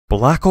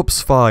Black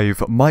Ops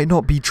 5 might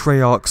not be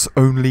Treyarch's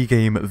only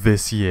game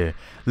this year.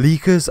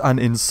 Leakers and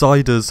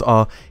insiders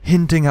are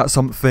hinting at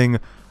something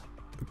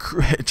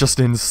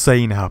just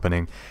insane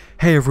happening.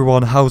 Hey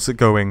everyone, how's it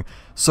going?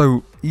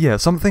 So yeah,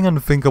 something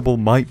unthinkable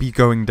might be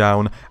going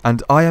down,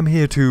 and I am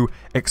here to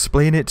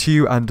explain it to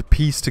you and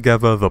piece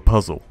together the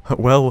puzzle.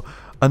 Well,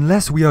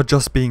 unless we are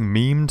just being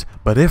memed,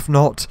 but if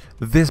not,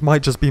 this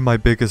might just be my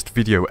biggest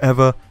video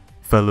ever.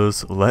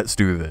 Fellas, let's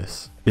do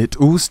this. It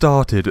all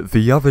started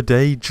the other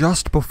day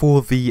just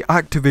before the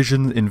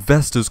Activision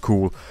investors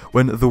call,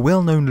 when the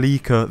well-known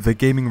leaker The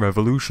Gaming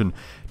Revolution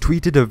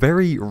tweeted a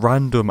very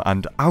random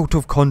and out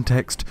of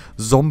context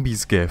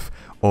Zombies gif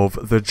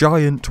of the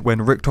giant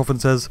when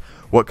Richtofen says,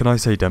 "What can I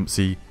say,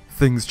 Dempsey?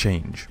 Things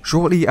change."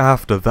 Shortly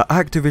after, the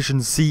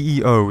Activision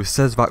CEO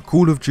says that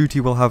Call of Duty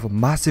will have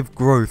massive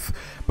growth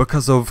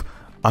because of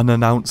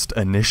unannounced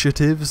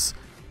initiatives.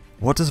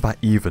 What does that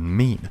even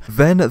mean?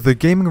 Then the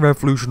Gaming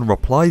Revolution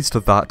replies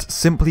to that,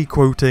 simply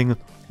quoting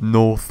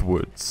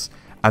Northwoods.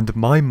 And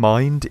my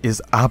mind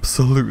is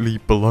absolutely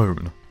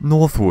blown.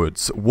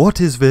 Northwoods, what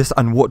is this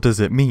and what does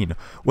it mean?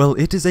 Well,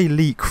 it is a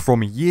leak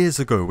from years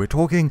ago. We're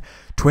talking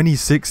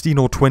 2016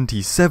 or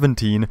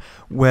 2017,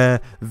 where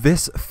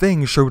this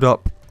thing showed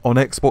up on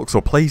Xbox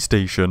or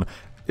PlayStation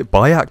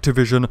by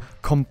Activision,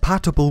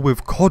 compatible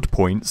with COD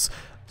points,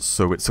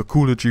 so it's a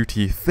Call of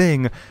Duty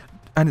thing,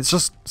 and it's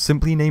just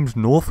simply named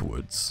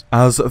Northwoods.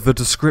 As the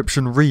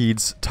description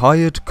reads,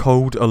 tired,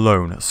 cold,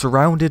 alone,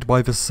 surrounded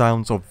by the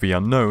sounds of the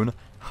unknown.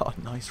 Ah,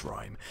 nice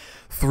rhyme.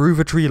 Through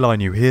the tree line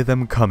you hear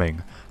them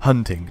coming,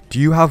 hunting. Do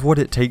you have what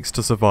it takes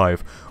to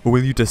survive, or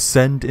will you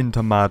descend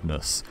into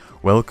madness?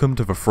 Welcome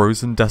to the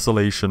frozen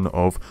desolation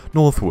of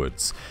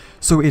Northwoods.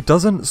 So it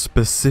doesn't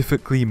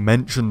specifically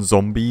mention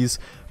zombies,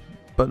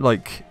 but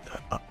like,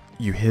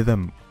 you hear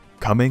them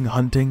coming,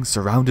 hunting,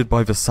 surrounded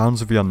by the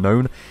sounds of the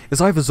unknown. It's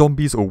either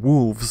zombies or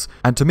wolves,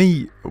 and to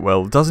me,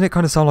 well, doesn't it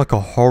kind of sound like a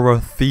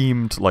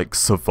horror-themed, like,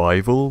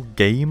 survival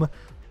game?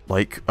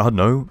 Like, I don't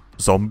know,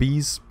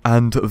 zombies?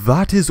 And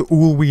that is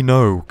all we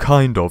know,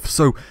 kind of.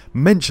 So,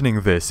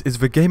 mentioning this, is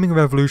the Gaming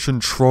Revolution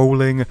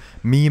trolling,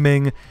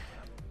 memeing,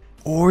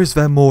 or is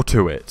there more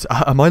to it?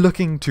 Am I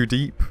looking too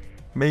deep?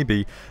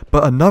 Maybe.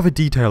 But another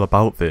detail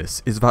about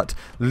this is that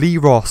Lee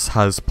Ross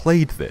has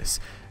played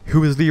this.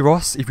 Who is Lee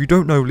Ross? If you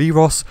don't know, Lee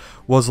Ross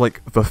was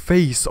like the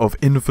face of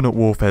Infinite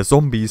Warfare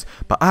Zombies,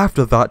 but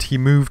after that he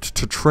moved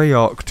to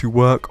Treyarch to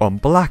work on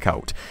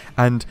Blackout,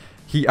 and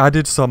he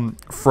added some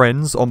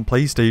friends on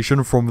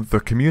PlayStation from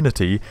the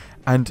community,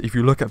 and if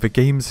you look at the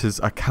games his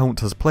account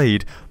has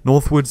played,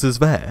 Northwoods is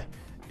there.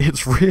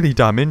 It's really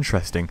damn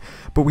interesting,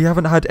 but we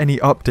haven't had any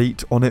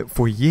update on it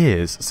for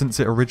years since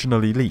it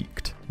originally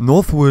leaked.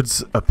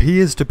 Northwoods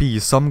appears to be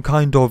some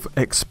kind of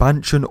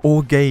expansion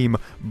or game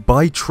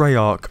by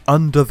Treyarch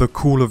under the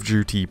Call of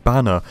Duty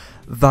banner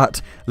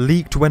that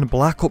leaked when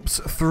Black Ops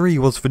 3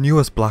 was the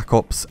newest Black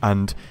Ops,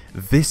 and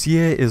this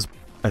year is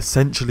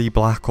essentially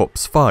Black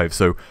Ops 5.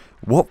 So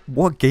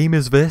what game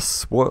is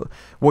this?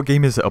 What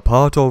game is it a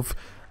part of?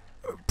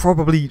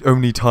 Probably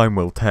only time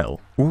will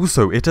tell.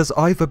 Also, it has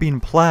either been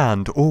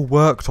planned or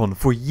worked on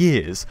for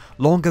years,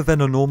 longer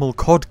than a normal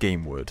COD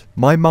game would.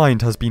 My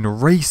mind has been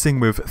racing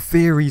with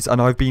theories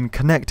and I've been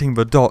connecting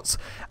the dots,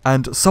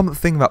 and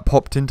something that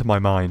popped into my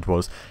mind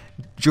was,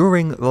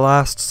 during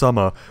last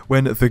summer,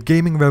 when the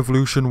Gaming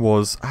Revolution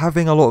was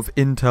having a lot of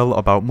intel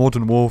about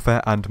Modern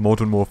Warfare and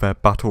Modern Warfare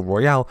Battle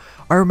Royale,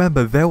 I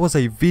remember there was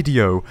a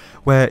video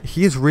where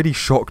he has really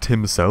shocked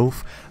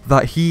himself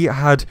that he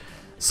had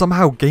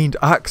somehow gained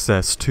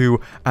access to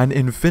an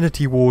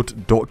Infinity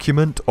Ward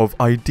document of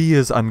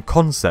ideas and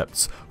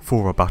concepts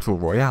for a Battle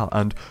Royale,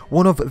 and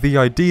one of the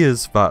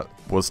ideas that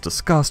was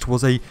discussed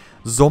was a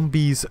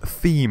zombies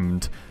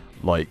themed,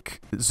 like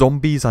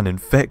zombies and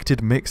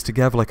infected mixed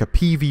together, like a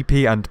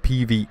PvP and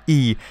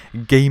PvE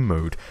game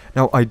mode.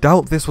 Now I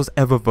doubt this was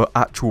ever the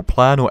actual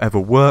plan or ever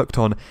worked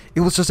on,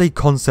 it was just a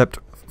concept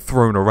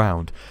thrown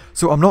around.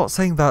 So I'm not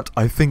saying that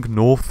I think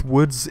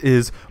Northwoods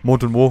is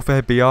Modern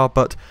Warfare BR,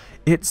 but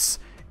it's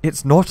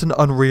not an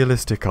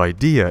unrealistic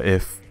idea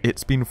if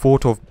it's been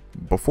thought of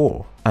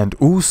before. And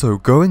also,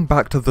 going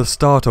back to the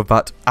start of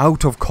that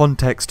out of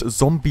context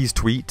zombies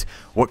tweet,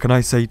 what can I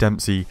say,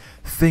 Dempsey?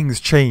 Things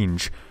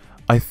change.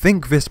 I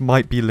think this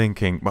might be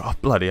linking, well,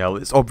 bloody hell,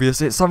 it's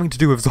obvious, it's something to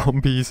do with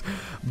zombies,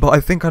 but I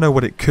think I know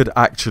what it could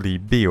actually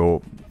be,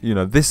 or, you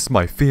know, this is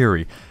my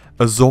theory.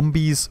 A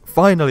zombies,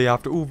 finally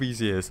after all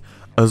these years,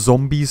 a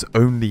zombies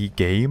only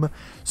game?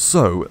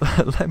 So,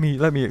 let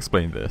me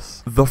explain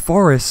this. The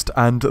forest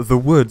and the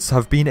woods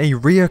have been a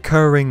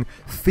reoccurring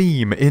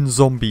theme in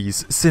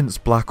zombies since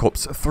Black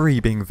Ops 3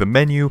 being the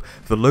menu,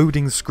 the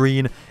loading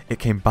screen. It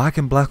came back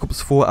in Black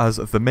Ops 4 as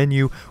the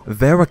menu.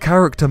 There are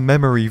character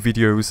memory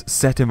videos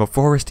set in the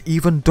forest,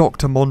 even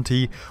Dr.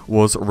 Monty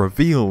was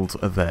revealed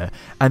there.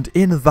 And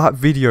in that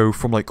video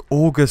from like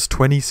August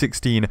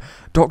 2016,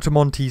 Dr.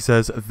 Monty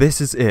says, "This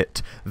is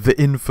it, the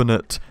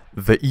infinite,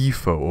 the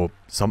ether," or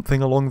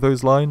something along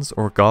those lines,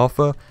 or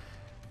Gartha.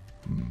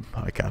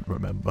 I can't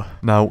remember.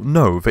 Now,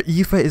 no, the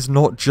Aether is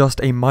not just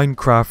a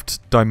Minecraft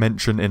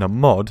dimension in a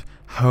mod,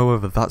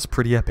 however, that's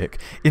pretty epic.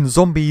 In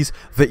Zombies,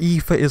 the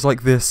Aether is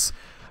like this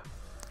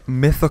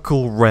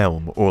mythical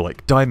realm, or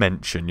like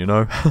dimension, you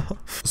know?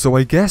 So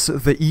I guess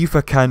the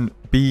Aether can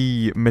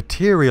be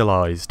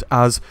materialized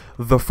as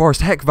the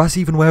forest. Heck, that's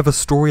even where the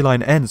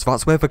storyline ends.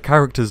 That's where the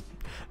characters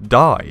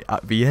die,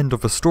 at the end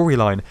of the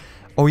storyline.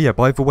 Oh yeah,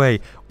 by the way,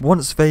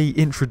 once they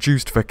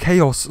introduced the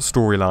Chaos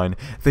storyline,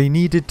 they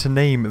needed to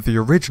name the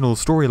original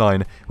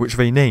storyline, which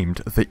they named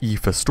the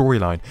Aether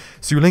storyline.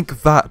 So you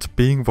link that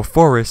being the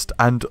forest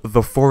and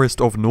the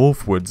forest of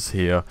Northwoods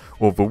here,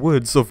 or the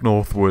woods of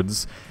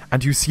Northwoods,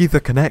 and you see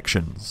the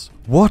connections.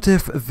 What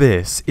if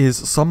this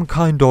is some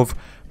kind of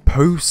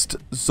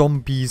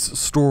post-Zombies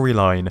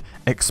storyline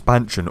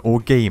expansion or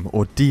game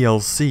or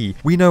DLC?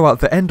 We know at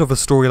the end of a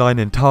storyline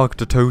in Tag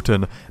der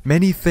Toten,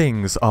 many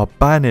things are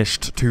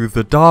banished to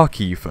the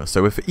Dark Aether.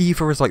 So if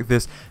Aether is like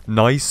this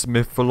nice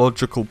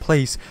mythological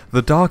place,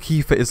 the Dark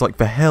Aether is like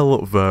the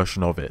hell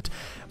version of it.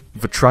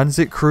 The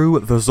Transit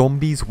Crew, the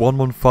Zombies,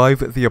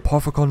 115, the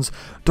Apothicons,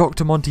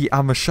 Dr. Monty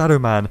and the Shadow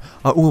Man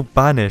are all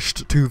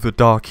banished to the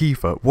Dark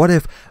Aether. What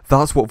if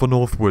that's what the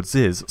Northwoods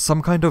is?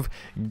 Some kind of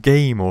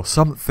game or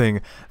something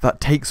that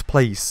takes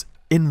place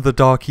in the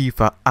Dark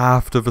Aether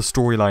after the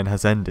storyline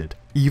has ended.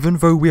 Even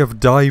though we have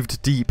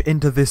dived deep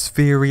into this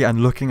theory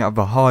and looking at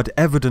the hard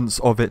evidence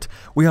of it,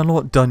 we are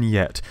not done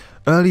yet.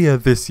 Earlier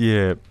this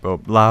year,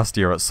 or last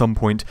year at some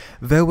point,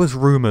 there was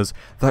rumours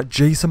that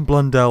Jason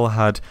Blundell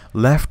had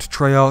left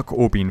Treyarch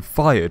or been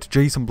fired.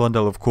 Jason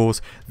Blundell, of course,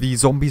 the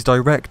Zombies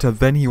director,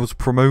 then he was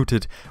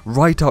promoted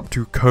right up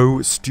to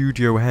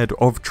co-studio head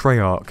of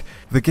Treyarch.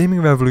 The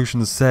Gaming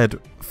Revolution said,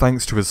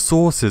 thanks to his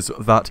sources,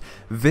 that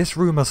this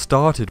rumour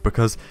started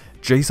because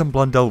Jason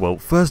Blundell, well,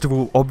 first of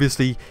all,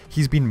 obviously,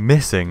 he's been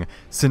missing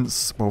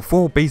since, well,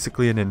 for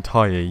basically an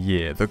entire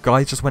year. The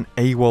guy just went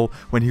AWOL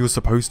when he was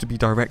supposed to be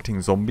directing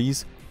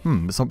Zombies.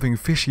 Something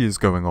fishy is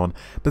going on.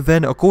 But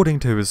then, according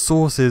to his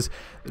sources,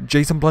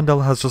 Jason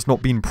Blundell has just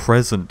not been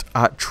present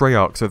at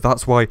Treyarch, so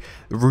that's why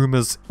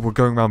rumours were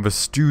going around the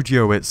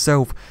studio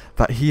itself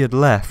that he had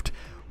left.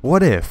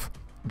 What if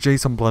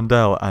Jason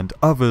Blundell and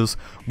others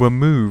were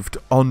moved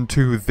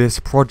onto this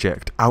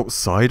project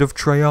outside of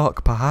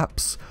Treyarch,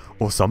 perhaps?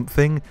 Or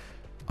something?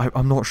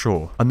 I'm not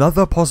sure.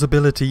 Another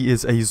possibility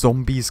is a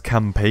Zombies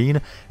campaign.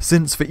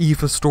 Since the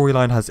Aether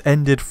storyline has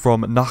ended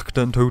from Nacht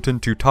der Toten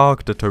to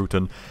Tag der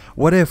Toten,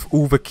 what if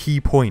all the key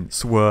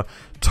points were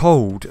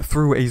told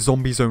through a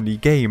Zombies-only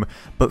game,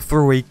 but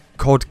through a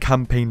COD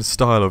campaign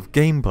style of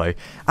gameplay?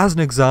 As an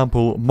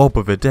example, Mob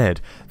of the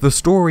Dead. The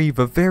story,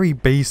 the very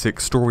basic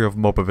story of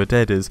Mob of the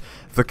Dead is,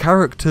 the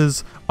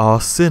characters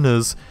are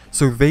sinners,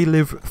 so they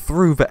live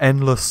through the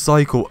endless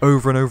cycle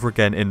over and over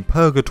again in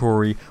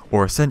purgatory,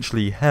 or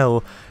essentially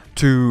hell,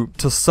 to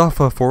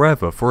suffer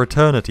forever, for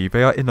eternity.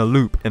 They are in a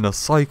loop, in a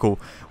cycle,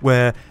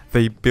 where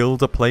they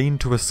build a plane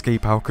to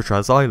escape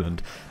Alcatraz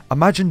Island.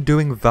 Imagine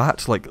doing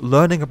that, like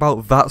learning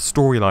about that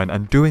storyline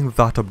and doing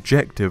that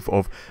objective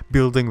of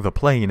building the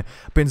plane,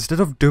 but instead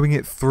of doing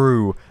it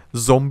through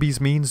Zombies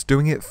means,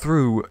 doing it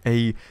through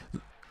a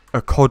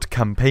COD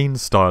campaign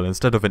style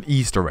instead of an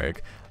Easter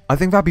egg. I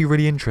think that'd be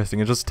really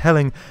interesting, and just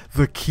telling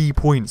the key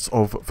points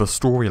of the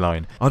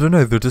storyline. I don't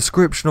know, the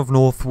description of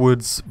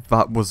Northwoods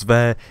that was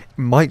there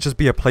might just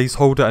be a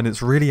placeholder, and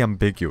it's really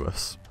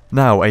ambiguous.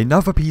 Now,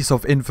 another piece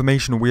of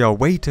information we are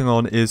waiting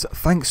on is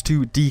thanks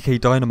to DK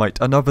Dynamite,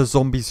 another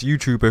Zombies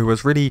YouTuber who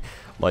has really,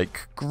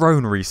 like,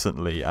 grown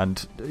recently,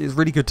 and it's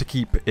really good to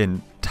keep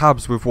in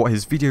tabs with what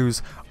his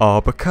videos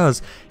are,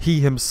 because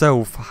he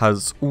himself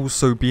has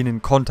also been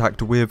in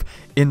contact with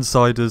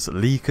insiders,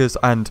 leakers,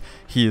 and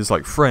he is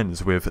like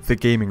friends with the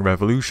Gaming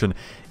Revolution.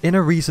 In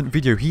a recent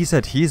video, he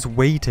said he is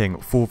waiting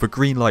for the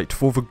green light,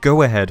 for the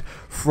go-ahead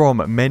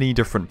from many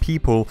different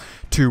people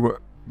to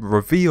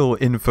reveal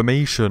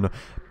information,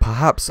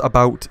 perhaps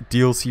about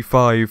DLC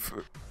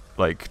 5,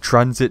 like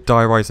Transit,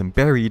 Die Rise and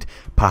Buried,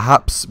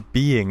 perhaps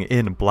being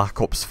in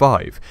Black Ops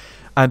 5.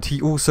 And he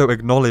also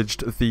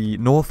acknowledged the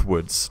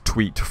Northwoods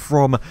tweet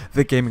from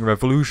the Gaming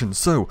Revolution.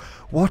 So,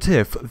 what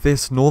if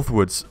this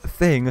Northwoods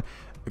thing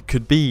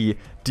could be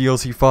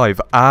DLC 5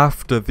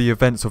 after the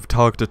events of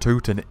Tag der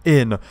Toten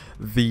in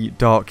the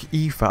Dark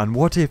Aether? And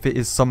what if it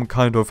is some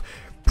kind of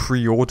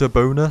pre-order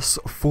bonus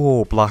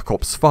for Black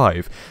Ops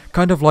 5?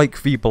 Kind of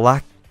like the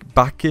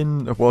Back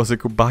in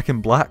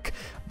Black,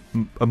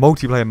 a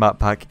multiplayer map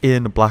pack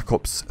in Black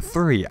Ops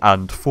 3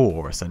 and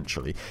 4,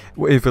 essentially.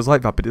 If it's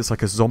like that, but it's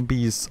like a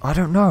Zombies, I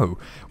don't know.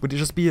 Would it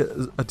just be a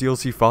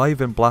DLC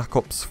 5 in Black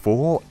Ops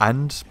 4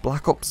 and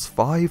Black Ops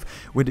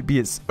 5? Would it be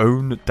its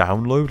own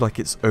download, like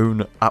its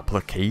own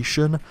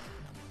application?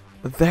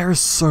 There is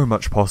so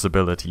much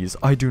possibilities,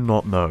 I do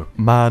not know.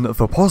 Man,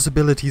 the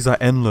possibilities are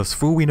endless.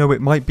 For all we know,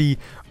 it might be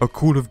a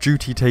Call of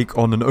Duty take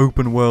on an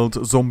open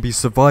world zombie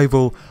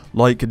survival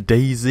like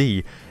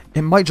DayZ.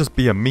 It might just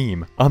be a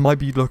meme. I might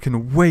be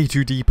looking way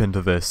too deep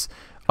into this.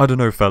 I don't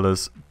know,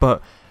 fellas,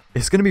 but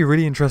It's going to be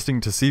really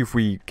interesting to see if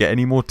we get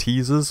any more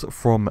teasers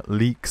from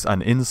leaks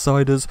and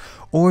insiders,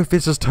 or if it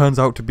just turns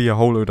out to be a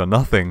whole load of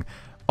nothing.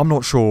 I'm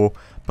not sure,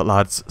 but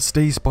lads,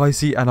 stay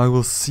spicy and I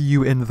will see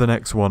you in the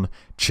next one.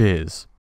 Cheers.